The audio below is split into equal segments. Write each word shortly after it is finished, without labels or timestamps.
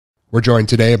We're joined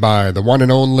today by the one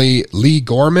and only Leigh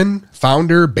Gorman,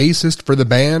 founder, bassist for the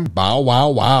band Bow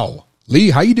Wow Wow. Leigh,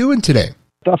 how you doing today?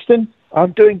 Justin,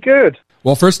 I'm doing good.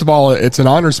 Well, first of all, it's an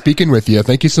honor speaking with you.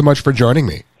 Thank you so much for joining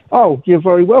me. Oh, you're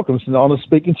very welcome. It's an honor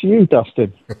speaking to you,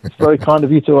 Dustin. It's very kind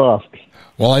of you to ask.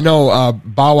 Well, I know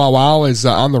Bow Wow Wow is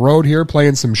on the road here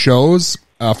playing some shows.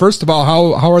 First of all,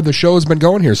 how are the shows been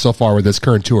going here so far with this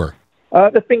current tour?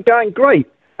 They've been going great.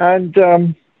 And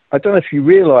I don't know if you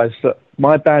realize that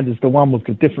my band is the one with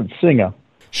the different singer.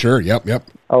 Sure, yep.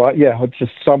 All right, yeah,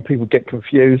 just some people get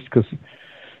confused because...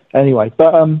 Anyway,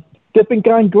 but they've been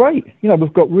going great. You know,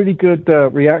 we've got really good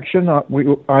reaction.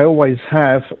 I always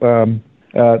have...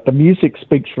 the music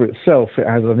speaks for itself. It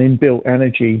has an inbuilt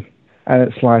energy, and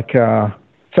it's like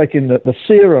taking the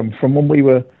serum from when we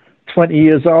were 20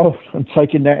 years old and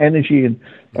taking that energy and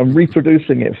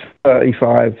reproducing it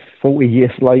 35, 40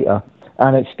 years later,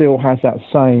 and it still has that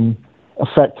same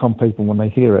effect on people when they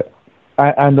hear it,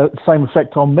 and the same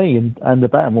effect on me and the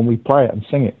band when we play it and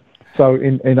sing it. So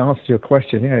in answer to your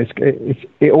question,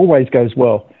 it always goes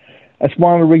well. That's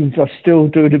one of the reasons I still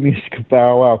do the music of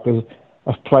Bow Wow, because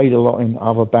I've played a lot in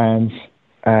other bands,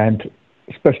 and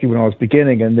especially when I was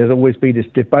beginning, and there's always been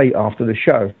this debate after the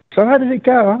show. So how did it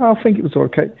go? I think it was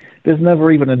okay. There's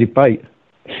never even a debate.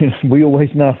 We always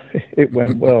know it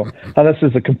went well. Unless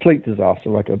there's a complete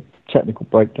disaster, like a technical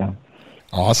breakdown.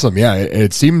 Awesome. Yeah,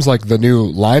 it seems like the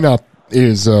new lineup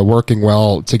is working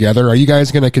well together. Are you guys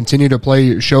going to continue to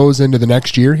play shows into the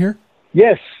next year here?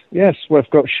 Yes. We've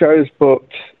got shows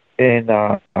booked in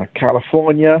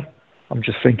California. I'm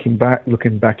just looking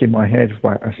back in my head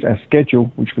about our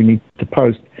schedule, which we need to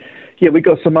post. Yeah, we've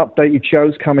got some updated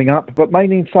shows coming up, but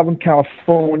mainly in Southern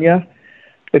California.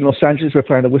 In Los Angeles, we're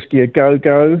playing the Whiskey A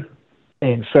Go-Go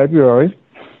in February,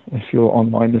 if your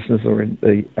online listeners are in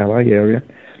the LA area.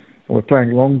 We're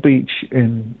playing Long Beach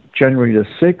in January the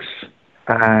 6th,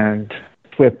 and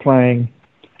we're playing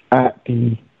at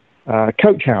the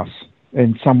Coach House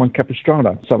in San Juan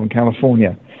Capistrano, Southern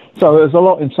California. So there's a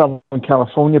lot in Southern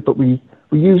California, but we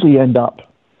usually end up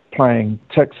playing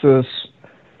Texas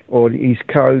or the East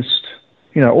Coast,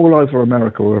 all over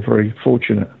America. We're very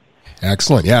fortunate.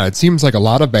 Excellent. Yeah, it seems like a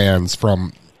lot of bands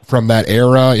from that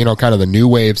era, kind of the new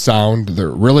wave sound, they're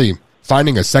really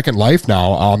finding a second life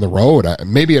now on the road.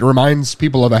 Maybe it reminds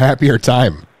people of a happier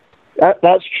time.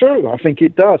 That's true. I think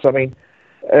it does. I mean,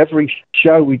 every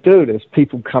show we do, there's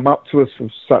people come up to us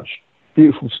with such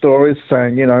beautiful stories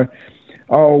saying,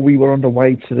 oh, we were on the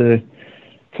way to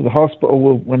the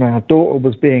hospital when our daughter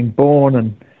was being born,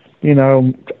 and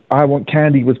I Want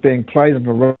Candy was being played on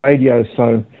the radio,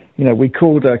 so we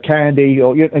called her Candy,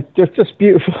 or just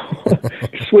beautiful,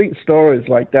 sweet stories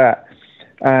like that.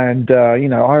 And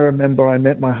I remember I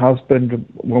met my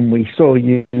husband when we saw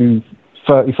you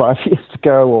 35 years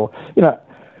ago, or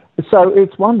so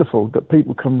it's wonderful that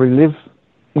people can relive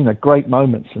great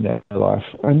moments in their life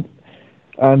and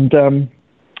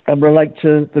relate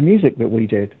to the music that we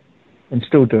did and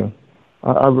still do.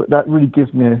 That really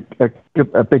gives me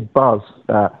a big buzz.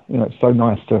 It's so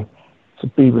nice to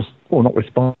be, not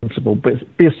responsible,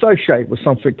 but be associated with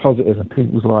something positive in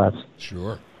people's lives.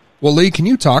 Sure. Well, Leigh, can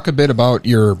you talk a bit about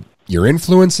your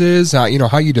influences, how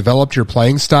you developed your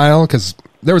playing style? Because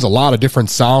there was a lot of different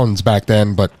sounds back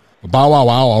then, but Bow Wow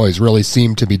Wow always really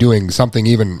seemed to be doing something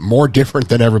even more different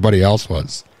than everybody else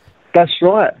was. That's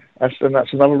right. That's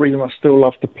another reason I still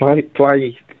love to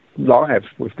play live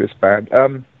with this band.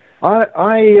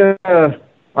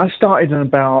 I started in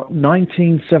about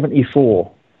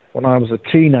 1974 when I was a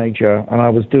teenager, and I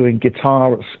was doing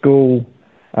guitar at school,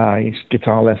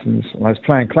 guitar lessons, and I was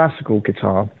playing classical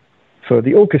guitar for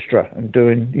the orchestra and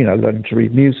doing, learning to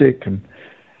read music, and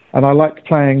I liked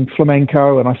playing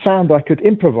flamenco, and I found I could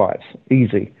improvise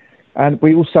easy. And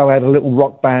we also had a little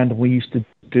rock band, and we used to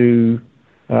do,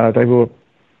 they were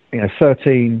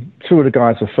 13, two of the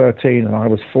guys were 13 and I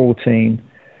was 14,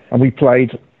 and we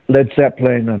played Led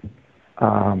Zeppelin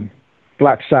and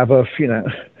Black Sabbath,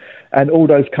 and all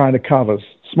those kind of covers,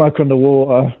 Smoke on the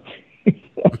Water,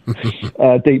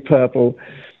 Deep Purple,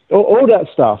 all that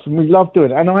stuff, and we loved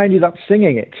doing it, and I ended up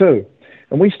singing it too,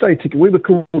 and we stayed together. We were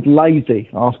called Lazy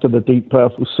after the Deep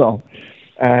Purple song,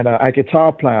 and our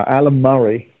guitar player, Alan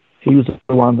Murray, he was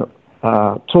the one that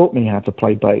taught me how to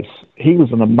play bass. He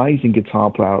was an amazing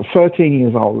guitar player. At 13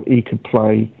 years old, he could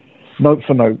play note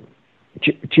for note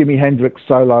Jimi Hendrix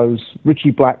solos,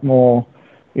 Ritchie Blackmore.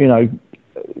 He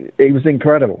was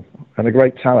incredible and a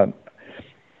great talent.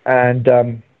 And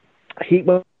he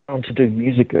went on to do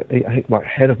music, like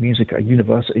head of music at a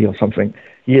university or something,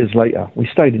 years later. We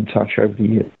stayed in touch over the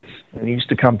years, and he used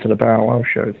to come to the Bow Wow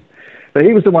shows. But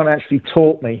he was the one that actually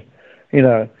taught me,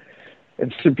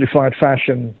 in simplified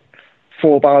fashion,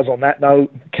 4 bars on that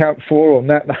note, count 4 on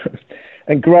that note.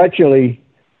 And gradually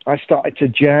I started to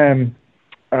jam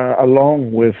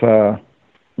along with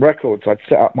records. I'd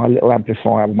set up my little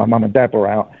amplifier when my mum and dad were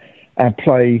out and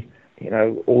play,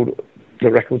 all the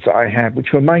records that I had,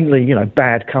 which were mainly,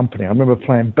 Bad Company. I remember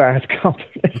playing Bad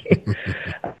Company.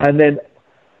 And then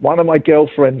one of my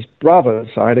girlfriend's brothers,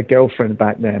 I had a girlfriend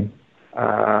back then,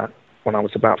 when I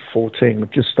was about 14, I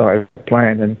just started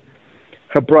playing, and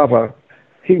her brother,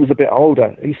 he was a bit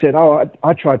older. He said,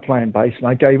 I tried playing bass and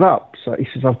I gave up. So he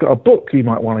says, I've got a book you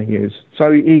might want to use.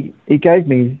 So he gave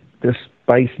me this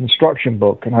bass instruction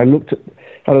book, and I looked at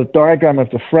a diagram of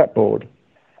the fretboard,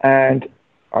 and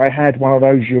I had one of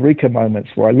those eureka moments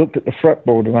where I looked at the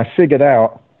fretboard and I figured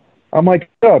out, oh my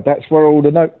God, that's where all the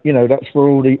that's where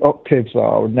all the octaves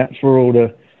are, and that's where all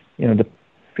the,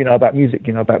 about music,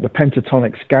 about the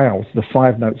pentatonic scales, the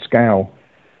 5-note scale,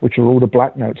 which are all the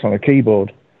black notes on a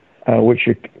keyboard, which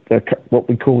are what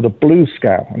we call the blues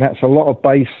scale, and that's a lot of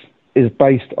bass is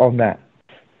based on that.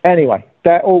 Anyway,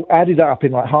 that all added up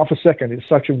in like half a second. It's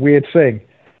such a weird thing,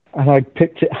 and I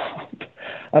picked it up,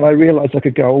 and I realised I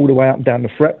could go all the way up and down the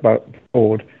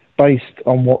fretboard based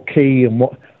on what key and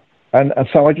what, and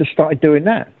so I just started doing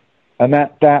that, and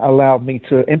that allowed me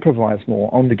to improvise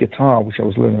more on the guitar, which I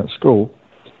was learning at school.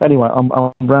 Anyway, I'm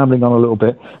rambling on a little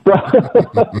bit,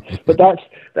 but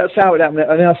that's how it happened.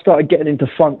 And then I started getting into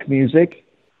funk music,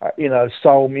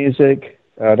 soul music.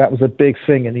 That was a big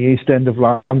thing in the East End of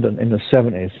London in the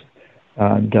 70s.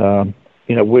 And,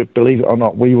 believe it or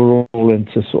not, we were all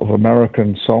into sort of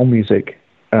American soul music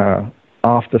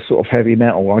after sort of heavy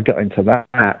metal. I got into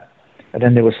that. And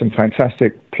then there were some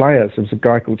fantastic players. There was a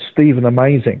guy called Stephen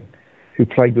Amazing who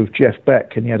played with Jeff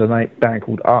Beck, and he had a band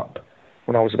called Up.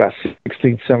 When I was about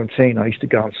 16, 17, I used to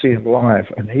go and see him live,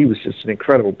 and he was just an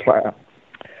incredible player.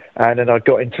 And then I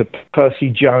got into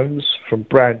Percy Jones from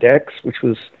Brand X, which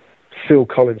was Phil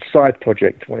Collins' side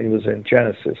project when he was in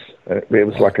Genesis. It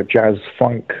was like a jazz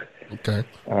funk. Okay.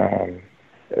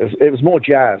 It was more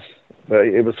jazz, but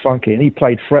it was funky. And he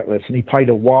played fretless, and he played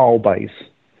a wah bass,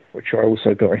 which I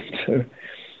also got into.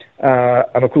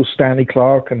 And of course, Stanley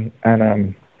Clarke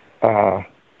and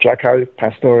Jaco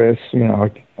Pastorius.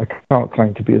 I can't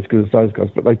claim to be as good as those guys,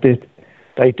 but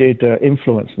they did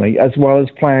influence me, as well as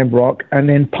playing rock and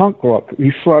then punk rock.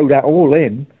 You throw that all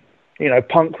in.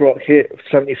 Punk rock hit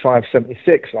 75,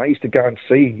 76, and I used to go and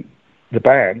see the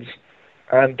bands.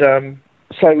 And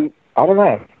so, I don't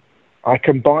know, I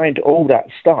combined all that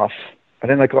stuff,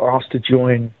 and then I got asked to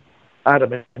join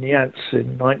Adam and the Ants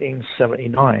in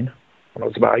 1979, when I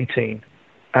was about 18.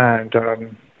 And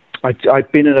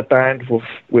I'd been in a band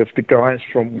with the guys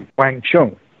from Wang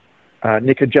Chung,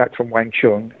 Nick and Jack from Wang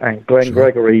Chung, and Glenn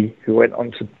Gregory, who went on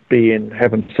to be in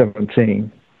Heaven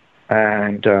 17,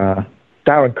 and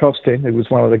Darren Costin, who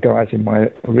was one of the guys in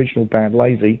my original band,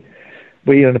 Leigh.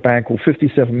 We had a band called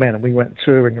 57 Men, and we went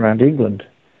touring around England,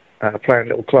 playing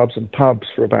little clubs and pubs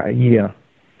for about a year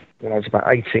when I was about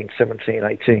 17,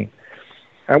 18.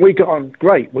 And we got on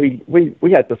great. We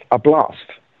had a blast.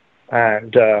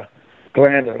 And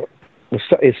Glenn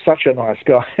is such a nice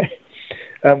guy.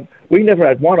 We never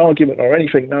had one argument or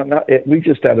anything. We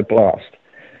just had a blast.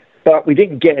 But we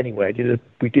didn't get anywhere.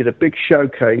 We did a big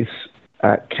showcase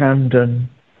at Camden,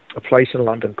 a place in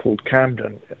London called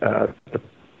Camden.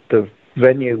 The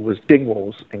venue was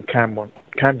Dingwalls in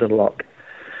Camden Lock.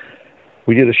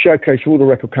 We did a showcase for all the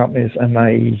record companies, and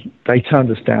they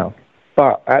turned us down.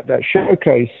 But at that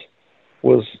showcase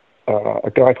was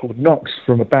a guy called Knox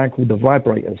from a band called The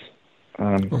Vibrators,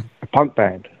 a punk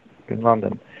band in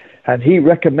London. And he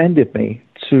recommended me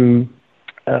to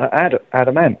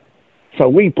Adam Ant. So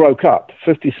we broke up,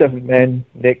 57 Men,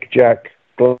 Nick, Jack,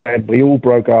 Glenn, we all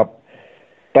broke up.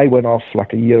 They went off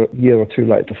like a year or two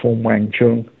later to form Wang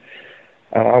Chung.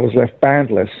 I was left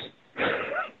bandless.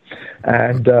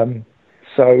 And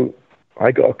so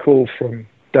I got a call from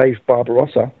Dave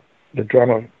Barbarossa, the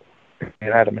drummer in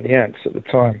Adam and the Ants at the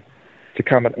time, to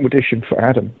come and audition for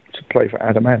Adam, to play for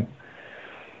Adam Ant.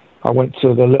 I went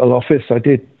to the little office, I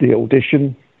did the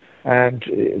audition, and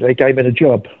they gave me the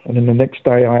job. And then the next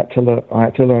day I had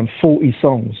to learn 40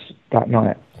 songs that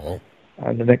night. Oh.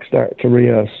 And the next day I had to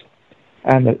rehearse.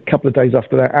 And a couple of days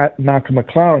after that, Malcolm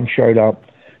McLaren showed up.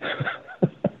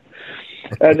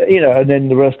 And then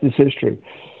the rest is history.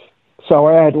 So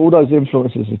I had all those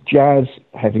influences of jazz,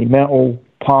 heavy metal,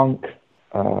 punk.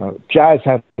 Jazz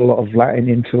had a lot of Latin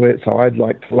into it, so I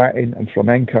liked Latin and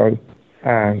flamenco.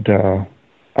 And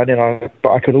then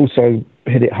I could also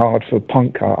hit it hard for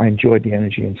punk. I enjoyed the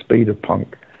energy and speed of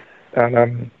punk.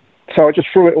 And so I just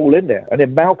threw it all in there. And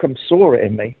then Malcolm saw it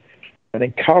in me and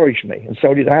encouraged me, and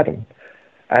so did Adam.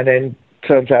 And then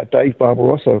turns out Dave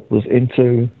Barbarossa was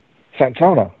into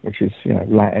Santana, which is,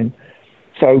 Latin.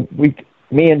 So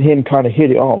me and him kind of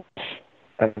hit it off,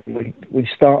 and we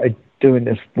started doing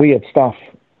this weird stuff.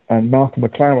 And Malcolm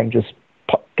McLaren just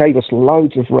gave us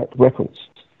loads of records,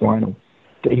 vinyl,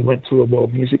 that he went to a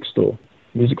world music store.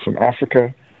 Music from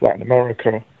Africa, Latin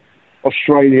America,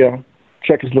 Australia,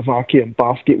 Czechoslovakia, and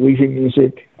basket weaving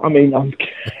music. I mean, I'm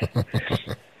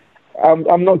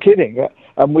not kidding.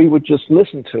 And we would just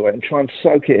listen to it and try and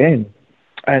soak it in.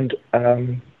 And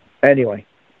anyway,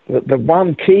 the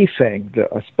one key thing that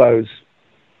I suppose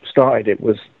started it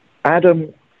was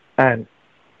Adam and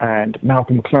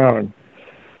Malcolm McLaren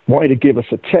wanted to give us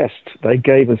a test. They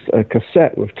gave us a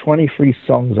cassette with 23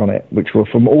 songs on it, which were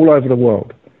from all over the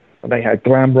world. And they had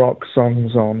glam rock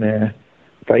songs on there.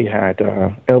 They had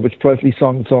Elvis Presley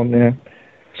songs on there,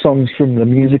 songs from the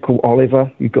musical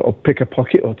Oliver. You've got to pick a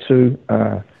pocket or two.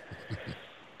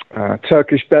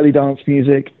 Turkish belly dance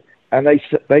music. And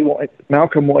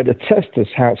Malcolm wanted to test us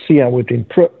see how we'd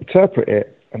interpret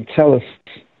it and tell us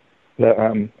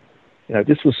that,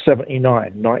 this was 79.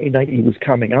 1980 was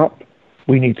coming up.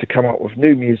 We need to come up with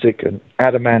new music, and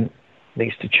Adamant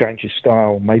needs to change his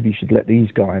style. Maybe you should let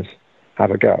these guys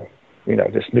have a go.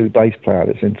 This new bass player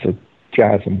that's into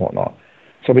jazz and whatnot.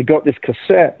 So we got this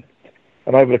cassette,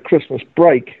 and over the Christmas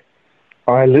break,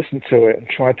 I listened to it and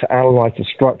tried to analyze the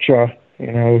structure,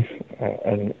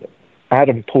 and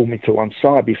Adam pulled me to one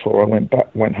side before I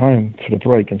went home for the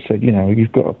break and said,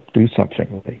 you've got to do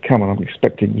something. Come on, I'm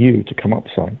expecting you to come up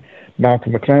with something.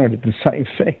 Malcolm McLaren did the same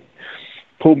thing.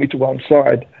 Pulled me to one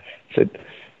side, said,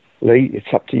 Leigh, it's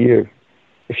up to you.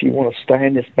 If you want to stay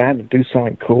in this band and do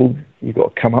something cool, you've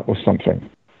got to come up with something.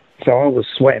 So I was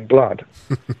sweating blood.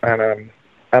 And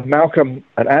Malcolm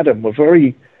and Adam were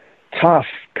very tough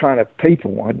kind of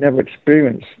people. I'd never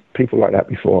experienced people like that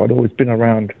before. I'd always been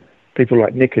around people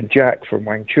like Nick and Jack from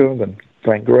Wang Chung and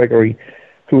Glenn Gregory,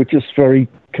 who were just very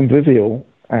convivial,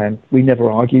 and we never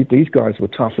argued. These guys were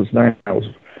tough as nails.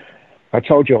 I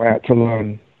told you I had to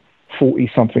learn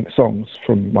 40-something songs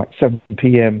from like 7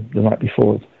 p.m. the night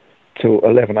before till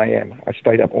 11 a.m. I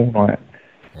stayed up all night.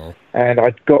 Oh. And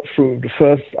I got through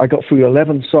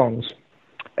 11 songs.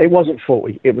 It wasn't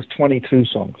 40, it was 22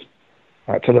 songs.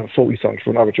 I had to learn 40 songs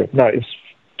for another job. No, it was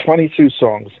 22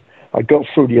 songs. I got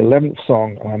through the 11th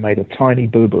song, and I made a tiny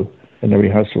boo-boo in the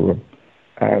rehearsal room.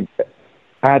 And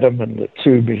Adam and the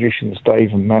two musicians,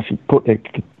 Dave and Matthew, put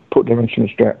their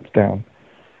instrument straps down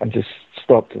and just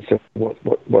stopped and said, what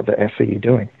the F are you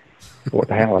doing? What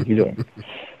the hell are you doing?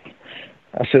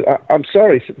 I said, I'm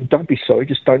sorry. He said, don't be sorry,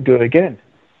 just don't do it again.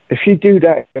 If you do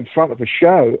that in front of a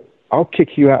show, I'll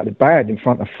kick you out of the band in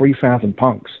front of 3,000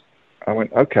 punks. I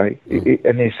went, okay.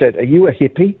 And he said, are you a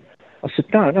hippie? I said,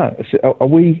 no. I said, are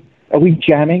we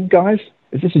jamming, guys?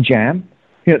 Is this a jam?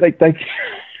 They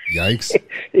Yikes.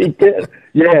 It did.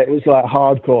 Yeah, it was like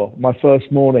hardcore. My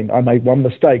first morning, I made one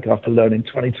mistake after learning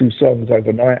 22 songs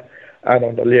overnight, and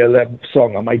on the 11th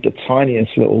song, I made the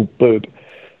tiniest little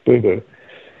boo-boo.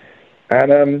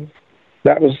 And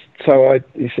that was,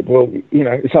 he said, well,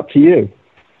 it's up to you.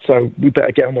 So we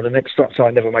better get on with the next stop. So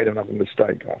I never made another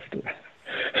mistake after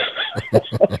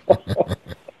that.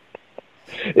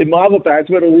 In my other bands,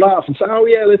 we'd all laugh and say, oh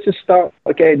yeah, let's just start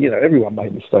again. Everyone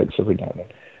made mistakes every now and then.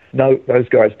 No, those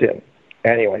guys didn't.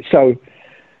 Anyway, so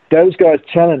those guys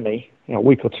telling me, a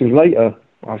week or two later,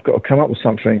 I've got to come up with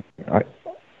something.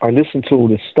 I listened to all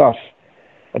this stuff,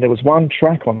 and there was one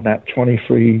track on that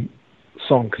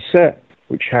 23-song cassette,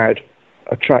 which had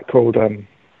a track called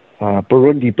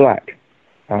Burundi Black,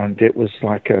 and it was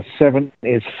like a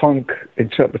 70s funk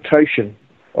interpretation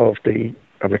of a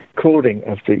recording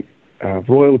of the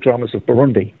Royal Drummers of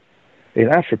Burundi in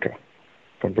Africa,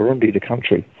 from Burundi, the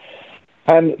country.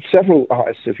 And several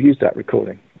artists have used that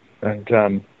recording.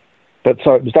 And but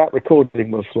so it was that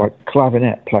recording with like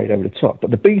clarinet played over the top.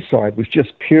 But the B-side was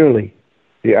just purely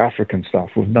the African stuff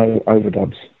with no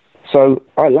overdubs. So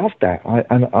I loved that.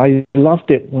 I loved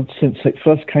it since it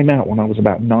first came out when I was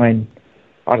about 9.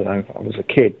 I don't know, I was a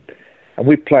kid. And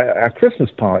we'd play at our Christmas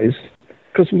parties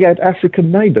because we had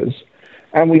African neighbours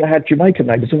and we had Jamaican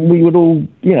neighbours, and we would all,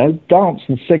 dance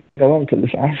and sing along to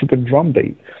this African drum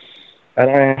beat. And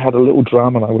I had a little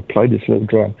drum, and I would play this little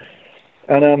drum.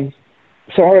 And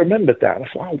so I remembered that. And I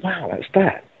thought, oh, wow, that's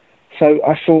that. So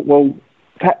I thought, well,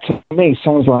 that to me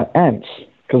sounds like Ants,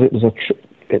 because it was a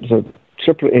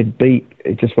tripleted beat.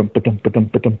 It just went ba-dum, ba-dum,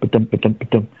 ba-dum, ba-dum, ba-dum,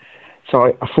 ba-dum.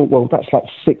 So I thought, well, that's like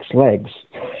 6 legs.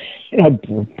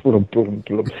 Boom, boom, boom.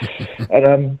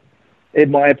 And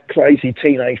in my crazy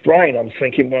teenage brain, I'm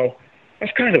thinking, well,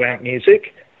 that's kind of out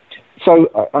music.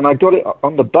 and I got it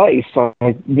on the bass. So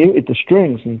I muted the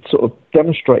strings and sort of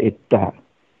demonstrated that.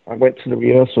 I went to the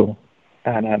rehearsal,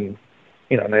 and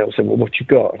you know, and they all said, "Well, what you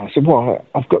got?" And I said, "Well,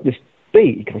 I've got this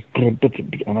beat,"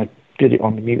 and I did it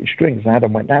on the muted strings. And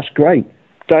Adam went, "That's great,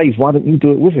 Dave. Why don't you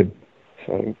do it with him?"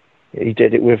 So he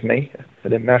did it with me,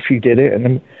 and then Matthew did it,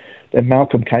 and then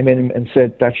Malcolm came in and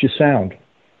said, "That's your sound."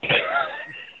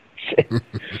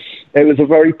 It was a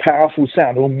very powerful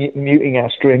sound, all muting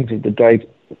our strings with the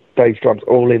Dave's drums,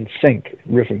 all in sync,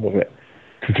 riffing with it.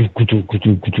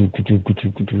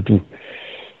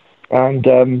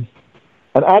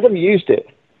 And Adam used it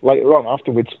later on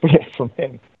after we'd split from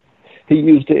him. He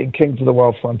used it in Kings of the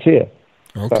Wild Frontier.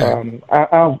 Okay.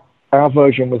 Our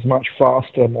version was much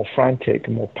faster, more frantic,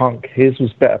 and more punk. His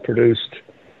was better produced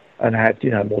and had,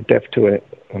 you know, more depth to it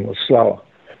and was slower.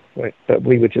 But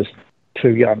we were just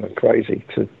too young and crazy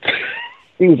to.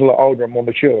 He was a lot older and more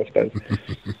mature, I suppose.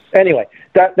 Anyway,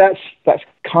 that's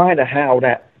kind of how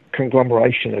that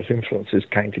conglomeration of influences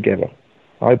came together.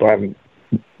 I hope I haven't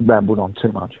rambled on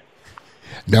too much.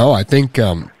 No, I think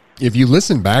if you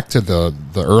listen back to the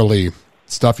early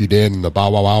stuff you did in the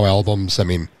Bow Wow Wow albums, I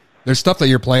mean, there's stuff that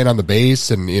you're playing on the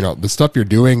bass, and you know the stuff you're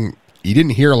doing. You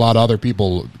didn't hear a lot of other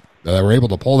people that were able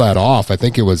to pull that off. I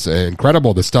think it was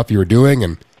incredible the stuff you were doing,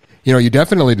 and you know you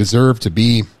definitely deserve to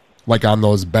be like on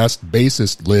those best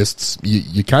bassist lists.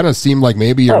 You kind of seem like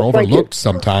maybe you're overlooked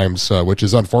sometimes, which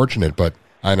is unfortunate. But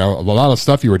I know a lot of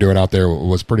stuff you were doing out there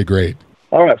was pretty great.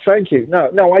 All right, thank you.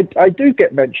 No, I do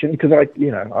get mentioned because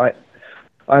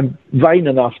I'm vain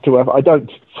enough to have. I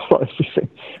don't follow everything,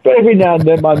 but every now and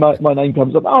then my name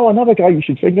comes up. Oh, another guy you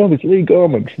should think of is Leigh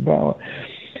Gorman.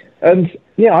 And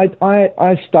yeah,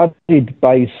 I studied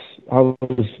bass. I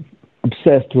was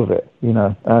obsessed with it, you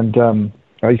know. And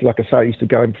I used to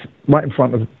go right in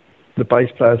front of the bass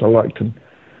players I liked and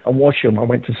watch them. I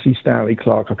went to see Stanley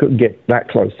Clarke. I couldn't get that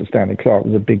close to Stanley Clarke.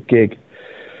 It was a big gig,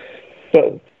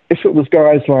 but if it was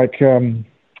guys like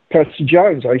Percy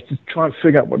Jones, I used to try and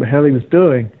figure out what the hell he was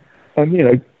doing. And, you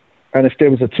know, and if there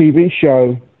was a TV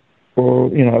show or,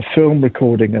 you know, a film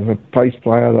recording of a bass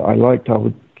player that I liked, I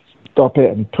would stop it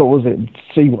and pause it and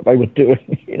see what they were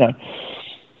doing, you know.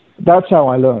 That's how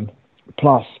I learned,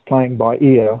 plus playing by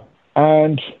ear.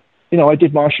 And, you know, I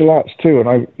did martial arts too, and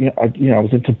I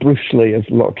was into Bruce Lee, as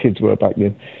a lot of kids were back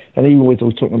then. And he was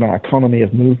always talking about economy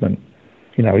of movement.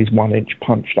 You know, his 1-inch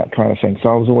punch, that kind of thing. So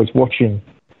I was always watching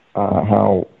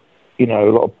how, you know,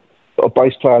 a lot of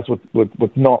bass players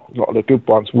would not, a lot of the good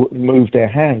ones, wouldn't move their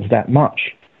hands that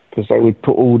much because they would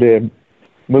put all their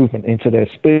movement into their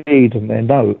speed and their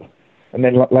note. And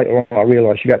then later on, I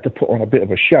realised you had to put on a bit of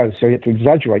a show, so you had to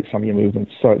exaggerate some of your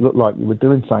movements so it looked like you were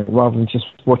doing something rather than just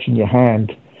watching your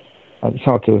hand. It's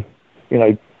hard to, you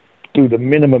know, do the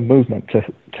minimum movement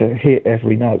to hit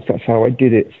every note. That's how I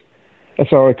did it. That's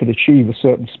how I could achieve a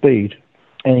certain speed.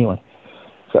 Anyway,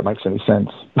 if that makes any sense.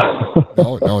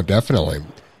 No, definitely.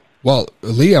 Well,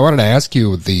 Leigh, I wanted to ask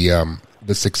you the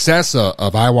success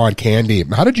of I Want Candy.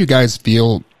 How did you guys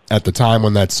feel at the time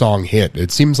when that song hit?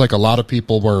 It seems like a lot of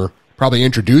people were probably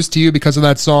introduced to you because of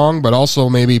that song, but also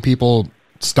maybe people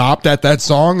stopped at that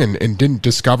song and didn't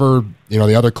discover, you know,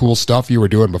 the other cool stuff you were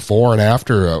doing before and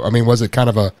after. I mean, was it kind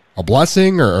of a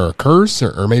blessing or a curse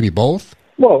or maybe both?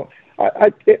 Well,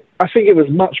 I think it was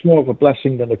much more of a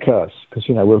blessing than a curse because,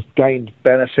 you know, we've gained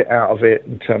benefit out of it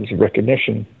in terms of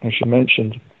recognition, as you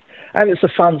mentioned. And it's a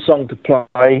fun song to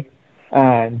play,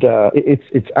 and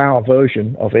it's our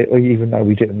version of it, even though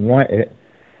we didn't write it.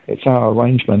 It's our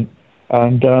arrangement.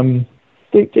 And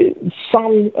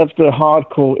some of the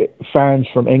hardcore fans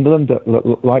from England that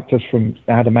liked us from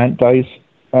Adamant days,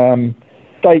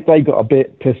 they got a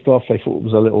bit pissed off. They thought it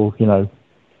was a little, you know,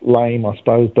 lame, I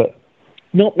suppose, but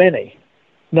not many.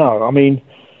 No, I mean,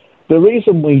 the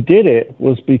reason we did it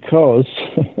was because,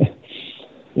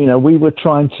 you know, we were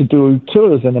trying to do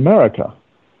tours in America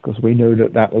because we knew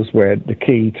that was where the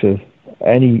key to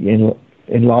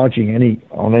enlarging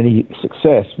any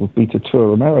success would be to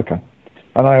tour America.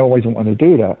 And I always wanted to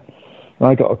do that. And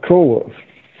I got a call at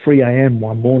 3 a.m.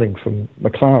 one morning from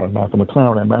McLaren, Malcolm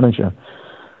McLaren, our manager,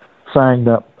 saying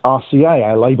that RCA,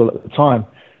 our label at the time,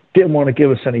 didn't want to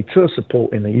give us any tour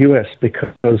support in the US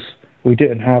because we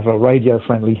didn't have a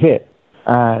radio-friendly hit.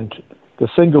 And the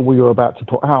single we were about to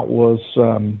put out was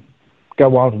Go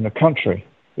Wild in the Country.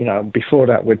 You know, before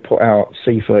that we'd put out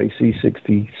C30,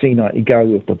 C60, C90 Go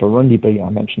with the Burundi beat I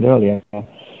mentioned earlier.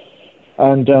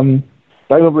 And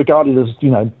they were regarded as,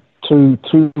 you know,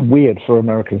 too weird for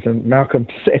Americans. And Malcolm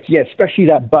said, yeah, especially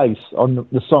that bass on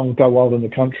the song Go Wild in the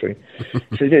Country.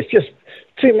 He said, it's just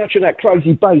too much of that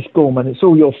crazy bass, Gorman. It's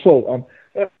all your fault.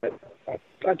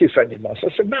 I defended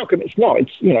myself. I said, Malcolm, it's not.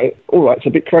 It's, you know, all right, it's a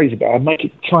bit crazy, but I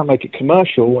try and make it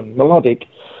commercial and melodic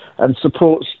and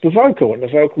supports the vocal, and the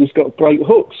vocal's got great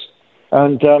hooks.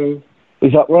 And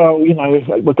he's like, well, you know,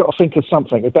 we've got to think of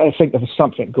something. We better think of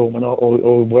something, Gorman,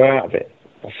 or we're out of it.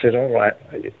 I said, all right.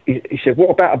 He said,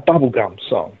 what about a bubblegum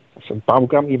song? I said,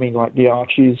 bubblegum? You mean like the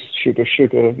Archies, Sugar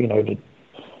Sugar, you know,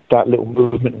 that little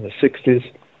movement in the 60s?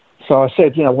 So I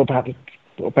said, you know, what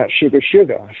about Sugar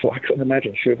Sugar? I thought, I couldn't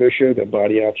imagine Sugar Sugar by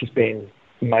the Archies being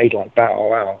made like Bow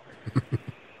Wow.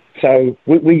 So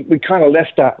we kind of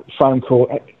left that phone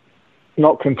call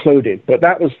not concluded, but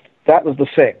that was the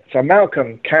thing. So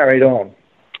Malcolm carried on,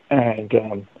 and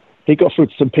he got through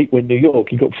to some people in New York.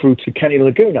 He got through to Kenny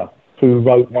Laguna, who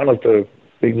wrote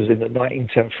he was in the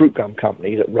 1910 Fruit Gum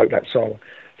Company that wrote that song,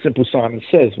 Simple Simon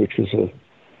Says, which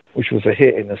was a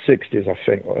hit in the 60s, I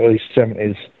think, or early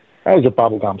 70s. That was a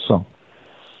bubblegum song.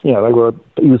 You know,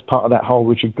 he was part of that whole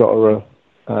Richard Gotter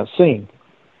scene,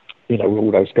 you know, with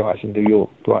all those guys in New York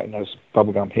writing those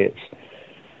bubblegum hits.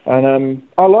 And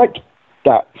I liked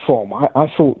that form.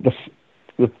 I thought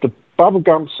the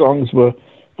bubblegum songs were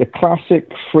the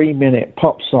classic 3-minute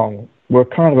pop song, were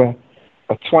kind of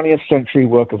a 20th century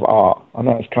work of art. I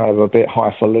know it's kind of a bit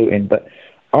highfalutin, but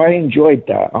I enjoyed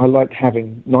that. I liked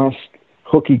having nice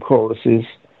hooky choruses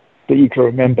that you can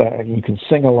remember and you can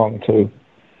sing along to,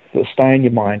 that stay in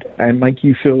your mind and make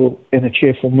you feel in a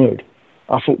cheerful mood.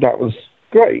 I thought that was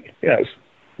great. You know,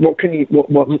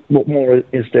 what more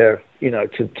is there, you know,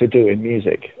 to do in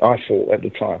music, I thought at the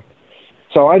time.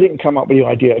 So I didn't come up with the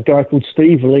idea. A guy called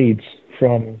Steve Leeds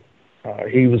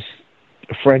he was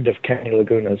a friend of Kenny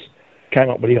Laguna's, came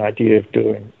up with the idea of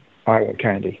doing I Want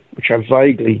Candy, which I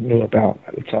vaguely knew about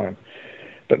at the time.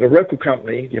 But the record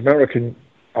company, the American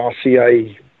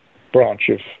RCA branch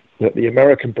of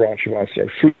RCA,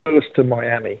 flew us to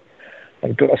Miami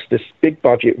and got us this big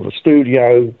budget with a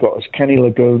studio, got us Kenny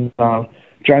Laguna,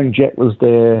 Joan Jett was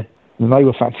there, and they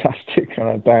were fantastic kind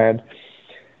of band.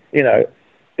 You know,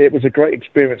 it was a great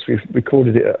experience. We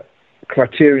recorded it at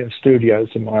Criterion Studios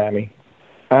in Miami.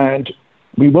 And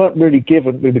we were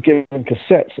given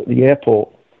cassettes at the airport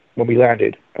when we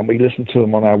landed, and we listened to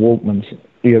them on our Walkmans,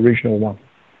 the original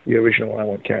I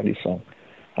Want Candy song.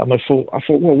 And I thought,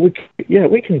 well, we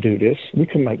can do this. We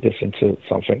can make this into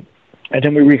something. And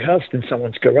then we rehearsed in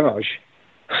someone's garage.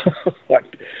 Like,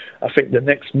 I think the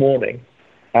next morning,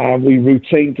 we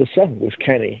routined the song with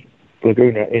Kenny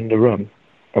Laguna in the room,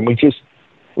 and we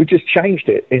just changed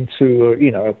it into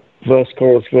you know, verse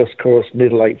chorus,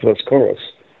 middle 8 verse chorus,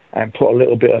 and put a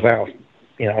little bit of I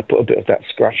put a bit of that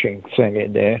scratching thing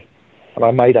in there, and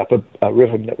I made up a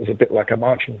rhythm that was a bit like a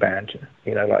marching band,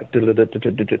 you know, like if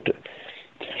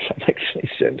that makes any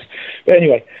sense. But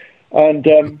anyway, and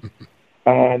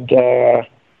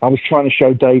I was trying to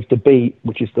show Dave the beat,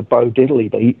 which is the Bo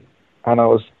Diddley beat, and I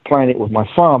was playing it with my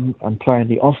thumb and playing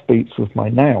the offbeats with my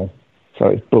nail. So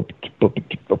it's bump, bump,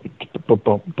 bump, bump,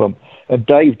 bump, bump. And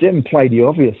Dave didn't play the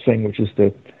obvious thing, which is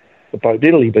the Bo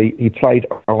Diddley beat. He played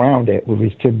around it with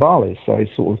his timbales, so he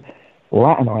sort of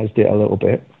Latinized it a little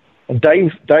bit. And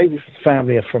Dave's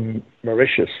family are from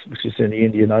Mauritius, which is in the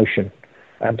Indian Ocean.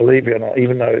 And believe it or not,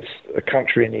 even though it's a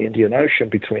country in the Indian Ocean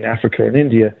between Africa and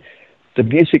India, the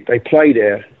music they play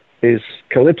there is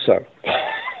calypso.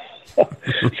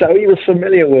 So he was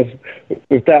familiar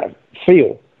with that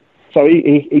feel. So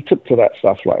he took to that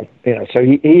stuff, like, you know. So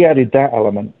he added that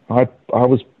element. I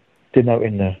was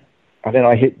denoting and then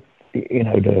I hit, you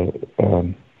know,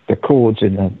 the chords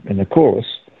in the chorus.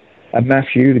 And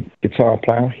Matthew, the guitar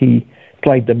player, he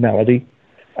played the melody,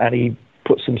 and he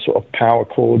put some sort of power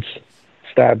chords,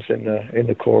 stabs in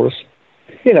the chorus,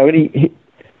 you know.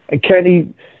 And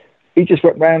Kenny, he just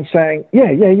went round saying,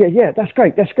 yeah, that's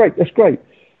great.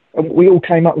 And we all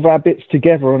came up with our bits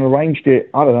together and arranged it,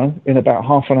 I don't know, in about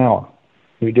half an hour.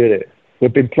 We did it.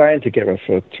 We'd been playing together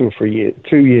for 2 or 3 years,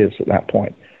 2 years at that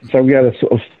point. So we had a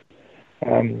sort of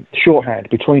shorthand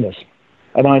between us.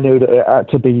 And I knew that it had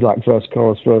to be like verse,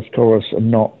 chorus,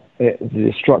 and not,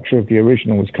 the structure of the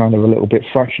original was kind of a little bit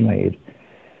fractionated.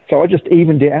 So I just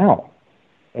evened it out.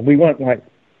 And we weren't like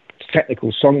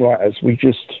technical songwriters. We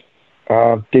just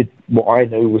did what I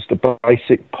knew was the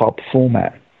basic pop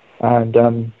format.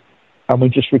 And we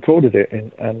just recorded it,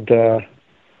 and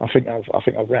I think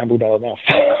I've rambled on enough.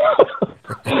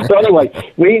 But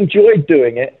anyway, we enjoyed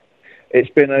doing it. It's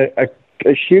been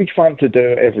a huge fun to do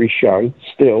every show.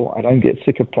 Still, I don't get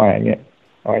sick of playing it.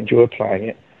 I enjoy playing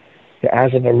it. It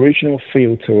has an original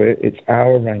feel to it. It's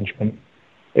our arrangement.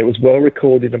 It was well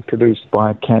recorded and produced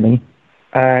by Kenny.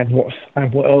 And what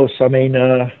else? I mean,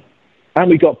 and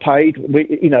we got paid.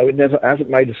 It never hasn't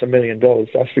made us $1 million,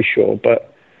 that's for sure.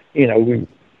 But you know,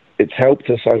 it's helped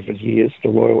us over the years, the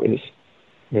royalties.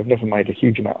 We've never made a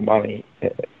huge amount of money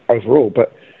overall,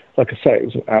 but like I say, it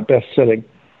was our best-selling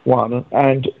one,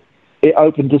 and it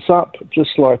opened us up,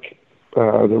 just like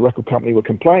the record company were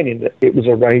complaining that it was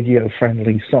a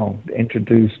radio-friendly song that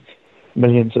introduced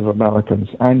millions of Americans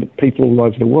and people all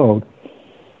over the world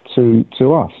to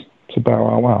us, to Bow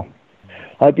Wow Wow.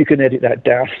 I hope you can edit that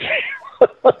down.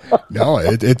 No,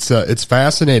 it's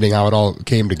fascinating how it all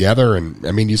came together, and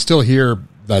I mean, you still hear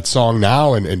that song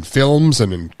now in films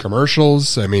and in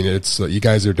commercials. I mean, it's you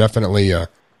guys are definitely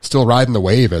still riding the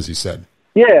wave, as you said.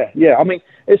 Yeah. I mean,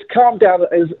 it's calmed down. It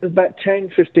was about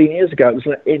 10, 15 years ago. It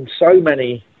was in so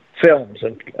many films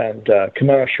and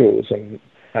commercials and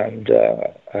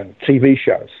TV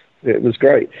shows. It was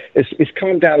great. It's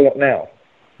calmed down a lot now.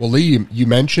 Well, Leigh, you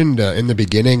mentioned in the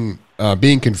beginning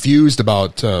being confused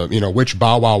about which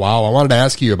Bow Wow Wow. I wanted to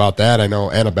ask you about that. I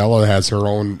know Annabella has her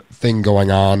own thing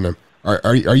going on.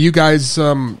 Are you guys?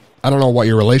 I don't know what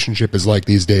your relationship is like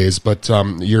these days, but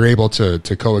you're able to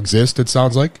coexist. It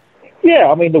sounds like.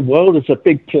 Yeah, I mean, the world is a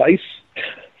big place.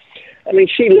 I mean,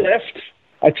 she left.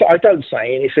 I don't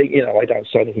say anything. I don't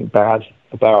say anything bad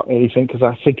about anything because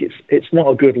I think it's not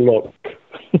a good look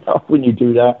when you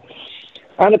do that.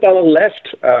 Annabella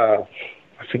left. I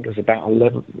think it was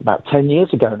about 10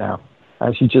 years ago now,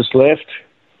 and she just left.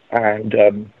 And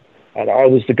I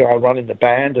was the guy running the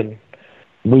band, and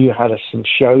we had some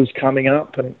shows coming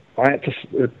up, and I had to.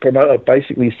 The promoter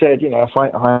basically said, if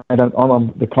I don't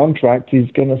honor the contract, he's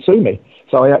going to sue me.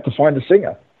 So I had to find a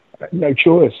singer. I had no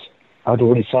choice. I'd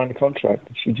already signed the contract,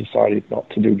 and she decided not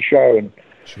to do the show and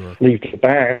leave the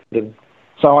band. And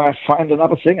so I found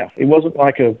another singer. It wasn't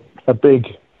like a big.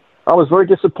 I was very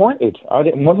disappointed. I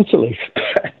didn't want her to leave.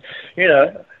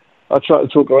 I tried to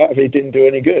talk her out of it. It didn't do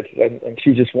any good, and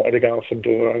she just wanted to go off and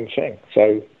do her own thing.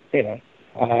 So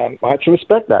I had to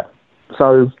respect that.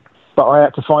 So, but I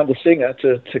had to find a singer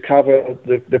to cover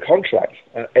the contract,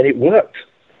 and it worked.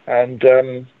 And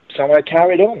so I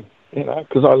carried on,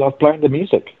 because I love playing the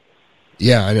music.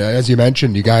 Yeah, and as you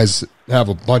mentioned, you guys have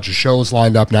a bunch of shows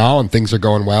lined up now, and things are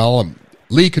going well.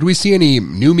 Leigh, could we see any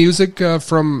new music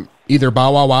from either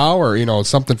Bow Wow Wow or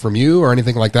something from you or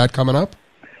anything like that coming up?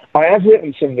 I have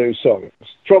written some new songs.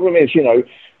 Problem is,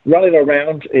 running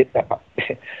around.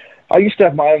 I used to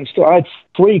have my own. I had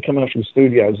 3 commercial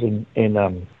studios in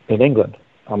England.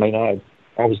 I mean, I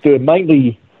was doing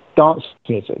mainly dance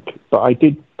music, but I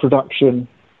did production,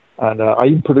 and I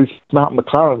even produced Malcolm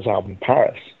McLaren's album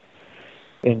Paris.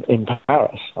 In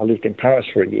Paris, I lived in Paris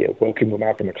for a year, working with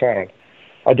Malcolm McLaren.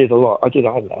 I did a lot. I don't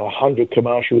know, 100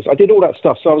 commercials. I did all that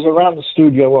stuff. So I was around the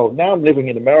studio world. Now I'm living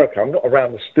in America. I'm not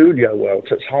around the studio world,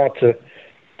 so it's hard to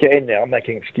get in there. I'm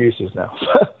making excuses now.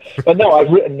 But no, I've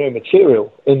written new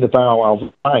material in the Bow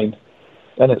Wow vein,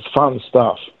 and it's fun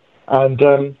stuff. And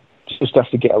just have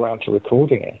to get around to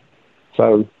recording it.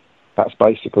 So that's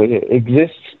basically it. It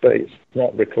exists, but it's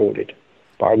not recorded.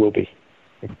 But I will be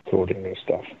recording new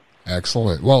stuff.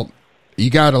 Excellent. Well,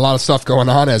 you got a lot of stuff going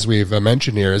on, as we've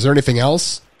mentioned here. Is there anything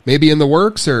else maybe in the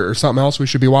works or something else we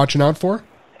should be watching out for?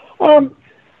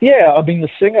 Yeah, I mean, the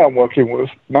singer I'm working with,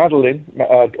 Madeline,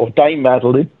 or Dame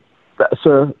Madeline, that's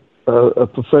a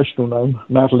professional name,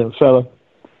 Madeline Feller.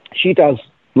 She does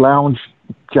lounge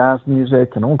jazz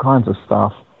music and all kinds of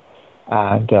stuff.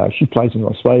 And she plays in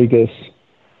Las Vegas.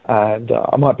 And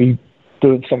I might be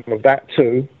doing some of that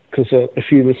too, because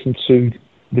if you listen to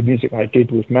the music I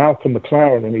did with Malcolm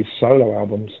McLaren and his solo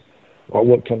albums, I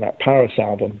worked on that Paris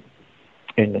album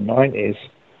in the 90s,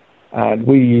 and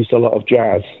we used a lot of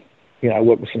jazz. I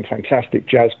worked with some fantastic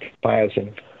jazz players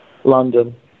in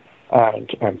London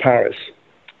and Paris.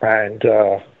 And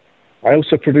I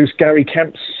also produced Gary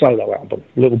Kemp's solo album,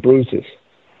 Little Bruises.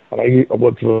 And I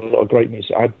worked with a lot of great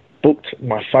music. I booked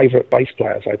my favorite bass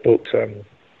players. I booked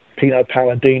Pino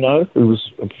Palladino, who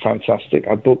was fantastic.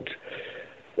 I booked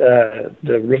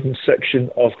the rhythm section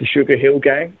of the Sugar Hill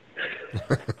Gang.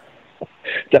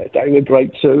 They were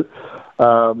great too.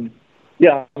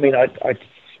 Yeah, I mean,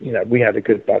 we had a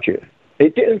good budget.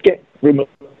 It didn't get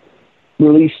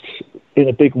released in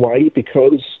a big way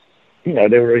because,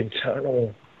 there were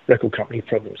internal record company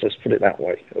problems, let's put it that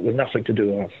way. It was nothing to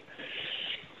do with us.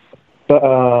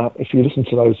 But if you listen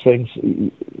to those things,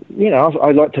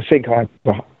 I like to think I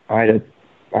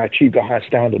achieved a high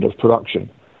standard of production.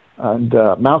 And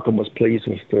Malcolm was pleased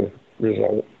with the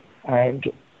result.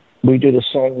 And we did a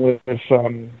song with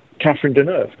Catherine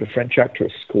Deneuve, the French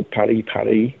actress, called Paris,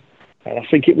 Paris. And I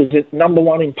think it was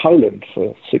 #1 in Poland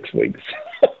for 6 weeks.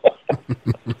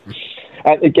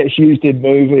 And it gets used in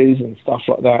movies and stuff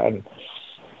like that. And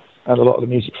a lot of the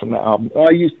music from that album.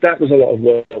 That was a lot of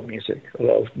world music, a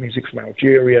lot of music from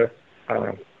Algeria,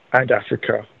 and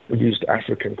Africa. We used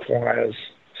African choirs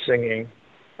singing,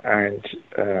 and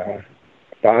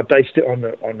but I based it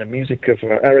on the music of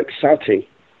Eric Satie.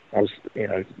 I was,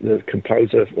 the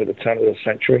composer at the turn of the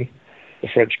century, the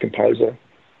French composer,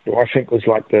 who I think was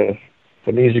like the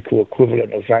musical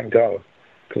equivalent of Van Gogh,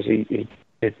 because he's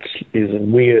a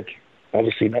weird,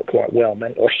 obviously not quite well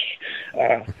mentally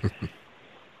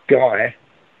guy,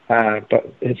 but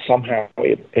it's somehow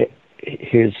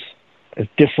his a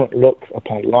different look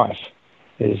upon life,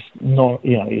 his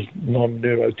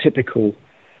non-neurotypical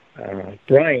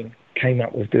brain came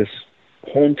up with this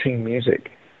haunting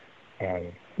music.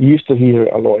 You used to hear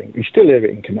it a lot. You still hear it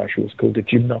in commercials, called the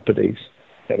gymnopedies.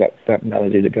 That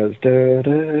melody that goes da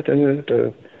da da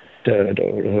da da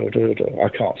da da da. I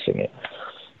can't sing it,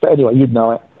 but anyway, you'd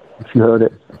know it if you heard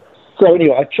it. So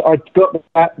anyway, I got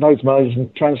those melodies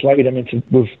and translated them into.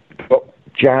 We've got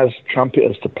jazz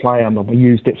trumpeters to play them, and we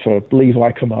used it for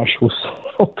Leigh commercials,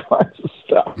 all kinds of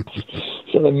stuff.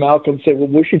 So then Malcolm said, "Well,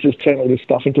 we should just turn all this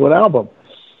stuff into an album."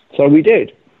 So we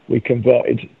did. We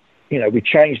converted. We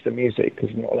changed the music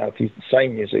because we're not allowed to use the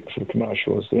same music for the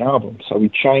commercial as the album. So I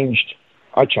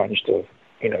changed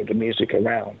the music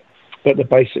around, but the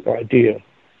basic idea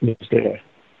was there,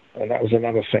 and that was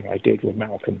another thing I did with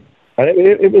Malcolm. And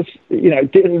it was,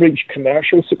 it didn't reach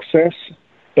commercial success,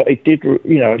 but it did.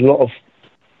 A lot of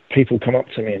people come up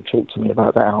to me and talk to me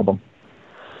about that album,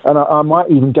 and I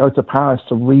might even go to Paris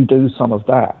to redo some of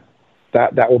that.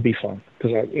 That would be fun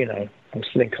because I'm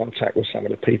still in contact with some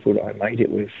of the people that I made it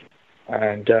with.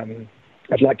 And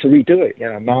I'd like to redo it.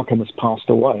 Malcolm has passed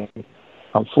away.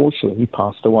 Unfortunately, he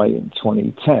passed away in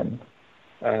 2010.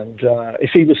 And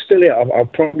if he was still here, I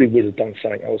probably would have done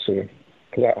something else with him.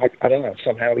 Because I don't know,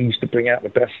 somehow he used to bring out the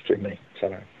best in me.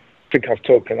 So I think I've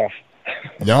talked enough.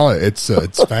 No, it's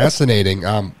fascinating.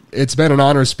 It's been an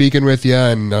honor speaking with you,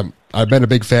 and I've been a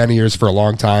big fan of yours for a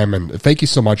long time. And thank you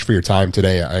so much for your time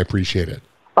today. I appreciate it.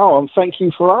 Oh, and thank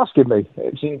you for asking me.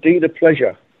 It's indeed a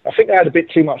pleasure. I think I had a bit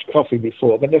too much coffee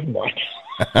before, but never mind.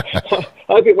 I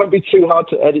hope it won't be too hard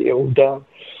to edit it all down.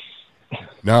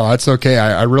 No, that's okay.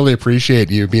 I really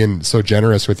appreciate you being so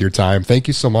generous with your time. Thank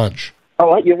you so much.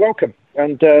 All right, you're welcome.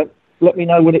 And let me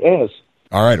know when it airs.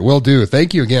 All right, will do.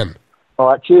 Thank you again. All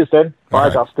right, cheers then. Bye,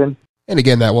 right. Justin. And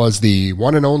again, that was the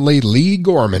one and only Leigh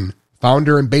Gorman,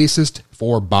 founder and bassist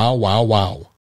for Bow Wow Wow.